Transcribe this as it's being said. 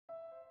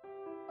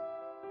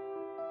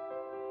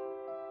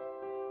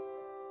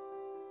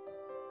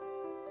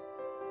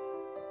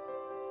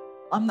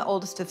I'm the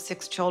oldest of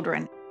 6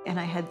 children, and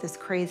I had this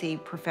crazy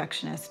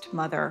perfectionist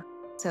mother.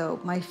 So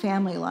my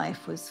family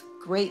life was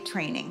great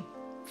training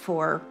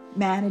for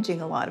managing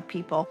a lot of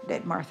people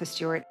at Martha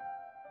Stewart.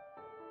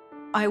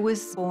 I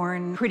was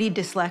born pretty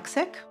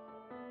dyslexic.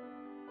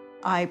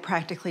 I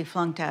practically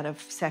flunked out of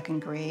 2nd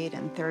grade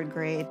and 3rd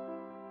grade.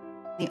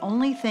 The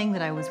only thing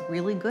that I was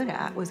really good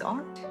at was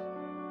art.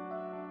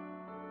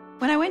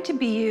 When I went to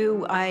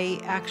BU, I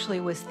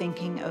actually was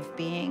thinking of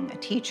being a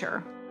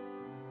teacher.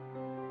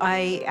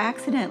 I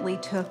accidentally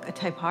took a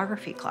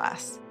typography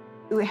class.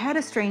 It had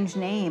a strange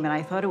name, and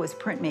I thought it was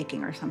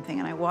printmaking or something,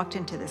 and I walked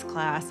into this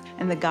class,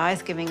 and the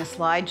guy's giving a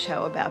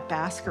slideshow about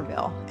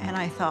Baskerville, and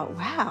I thought,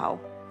 wow,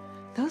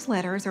 those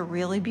letters are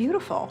really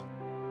beautiful.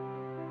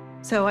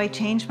 So I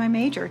changed my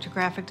major to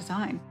graphic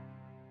design.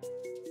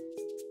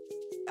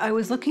 I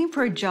was looking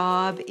for a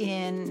job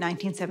in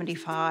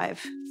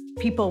 1975.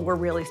 People were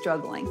really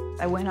struggling.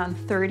 I went on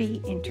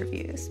 30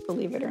 interviews,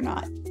 believe it or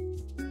not.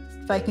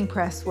 Viking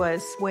Press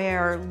was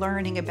where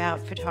learning about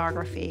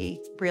photography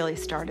really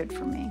started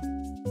for me.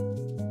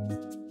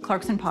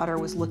 Clarkson Potter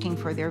was looking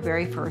for their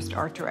very first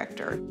art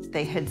director.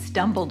 They had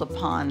stumbled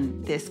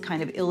upon this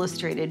kind of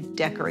illustrated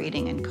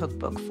decorating and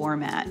cookbook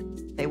format.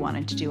 They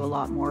wanted to do a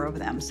lot more of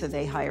them, so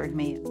they hired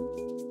me.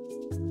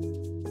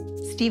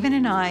 Stephen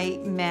and I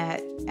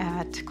met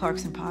at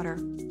Clarkson Potter.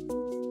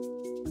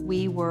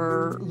 We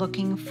were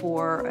looking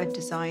for a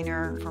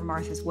designer for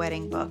Martha's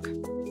wedding book.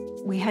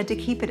 We had to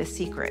keep it a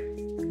secret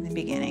in the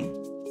beginning.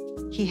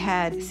 He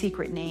had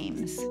secret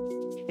names.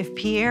 If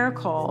Pierre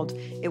called,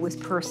 it was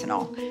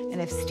personal,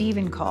 and if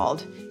Stephen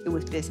called, it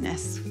was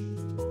business.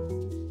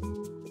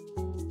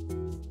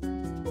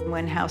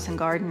 When House and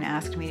Garden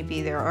asked me to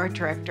be their art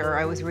director,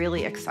 I was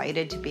really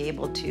excited to be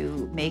able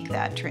to make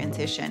that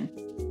transition.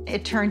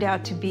 It turned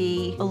out to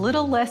be a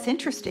little less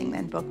interesting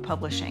than book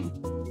publishing.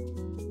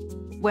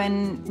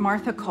 When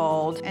Martha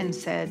called and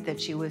said that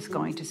she was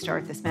going to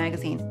start this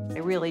magazine, I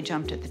really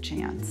jumped at the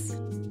chance.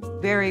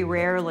 Very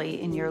rarely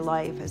in your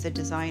life as a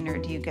designer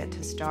do you get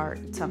to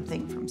start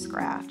something from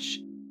scratch.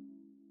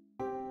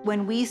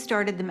 When we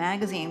started the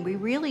magazine, we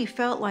really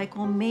felt like,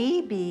 well,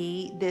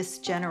 maybe this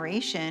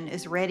generation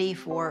is ready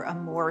for a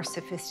more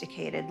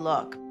sophisticated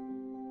look.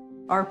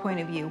 Our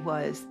point of view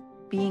was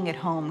being at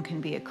home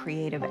can be a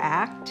creative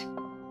act.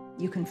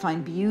 You can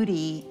find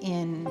beauty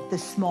in the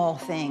small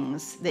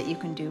things that you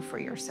can do for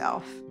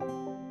yourself.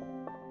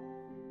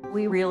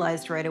 We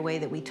realized right away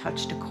that we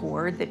touched a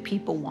chord, that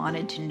people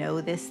wanted to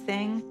know this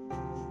thing.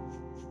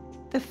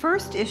 The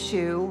first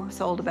issue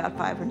sold about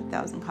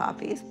 500,000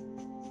 copies.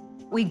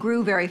 We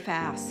grew very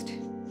fast.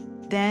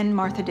 Then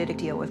Martha did a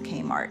deal with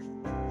Kmart.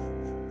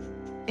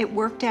 It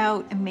worked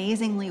out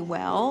amazingly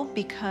well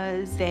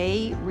because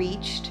they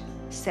reached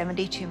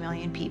 72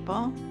 million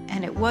people,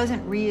 and it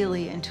wasn't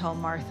really until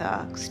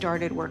Martha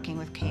started working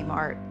with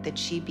Kmart that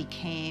she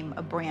became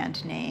a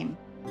brand name.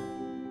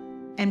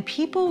 And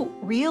people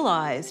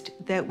realized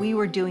that we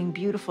were doing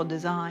beautiful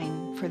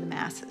design for the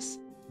masses.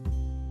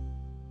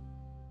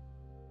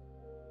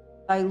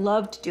 I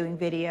loved doing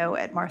video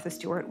at Martha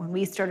Stewart. When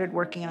we started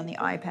working on the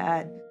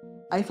iPad,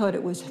 I thought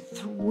it was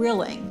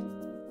thrilling,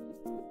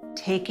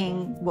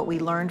 taking what we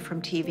learned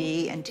from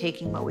TV and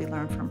taking what we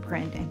learned from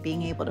print and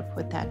being able to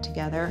put that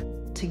together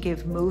to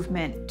give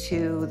movement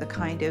to the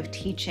kind of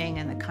teaching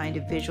and the kind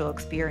of visual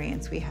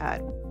experience we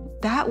had.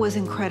 That was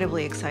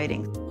incredibly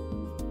exciting.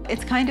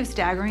 It's kind of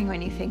staggering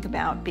when you think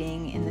about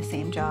being in the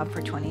same job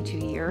for 22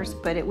 years,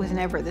 but it was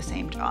never the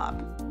same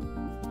job.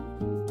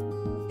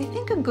 I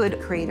think a good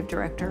creative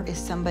director is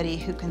somebody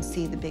who can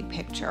see the big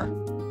picture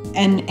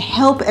and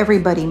help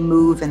everybody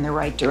move in the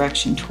right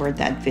direction toward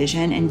that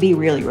vision and be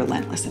really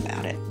relentless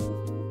about it.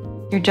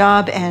 Your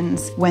job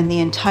ends when the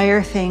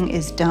entire thing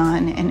is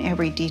done and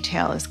every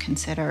detail is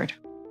considered.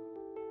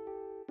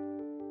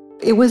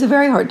 It was a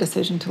very hard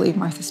decision to leave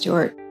Martha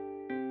Stewart.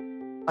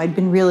 I'd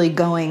been really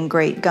going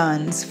great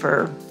guns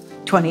for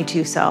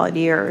 22 solid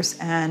years,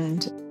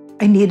 and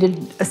I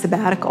needed a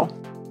sabbatical.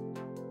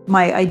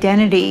 My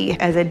identity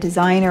as a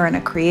designer and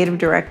a creative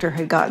director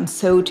had gotten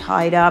so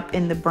tied up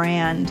in the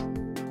brand,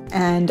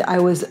 and I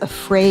was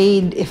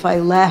afraid if I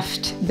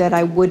left that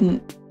I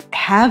wouldn't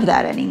have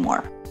that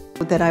anymore,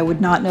 that I would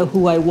not know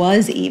who I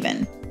was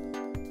even.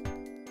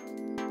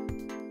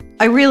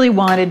 I really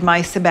wanted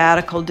my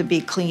sabbatical to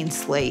be clean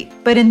slate,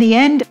 but in the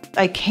end,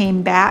 I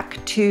came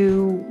back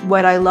to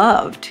what I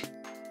loved.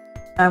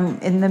 I'm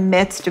in the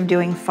midst of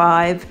doing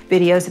 5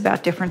 videos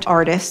about different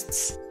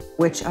artists,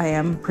 which I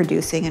am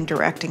producing and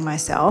directing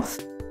myself,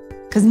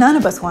 because none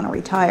of us want to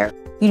retire.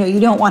 You know, you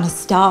don't want to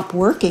stop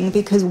working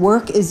because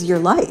work is your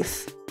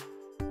life.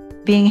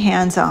 Being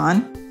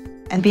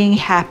hands-on and being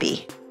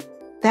happy,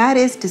 that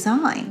is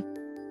design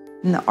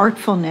and the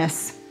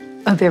artfulness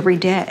of every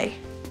day.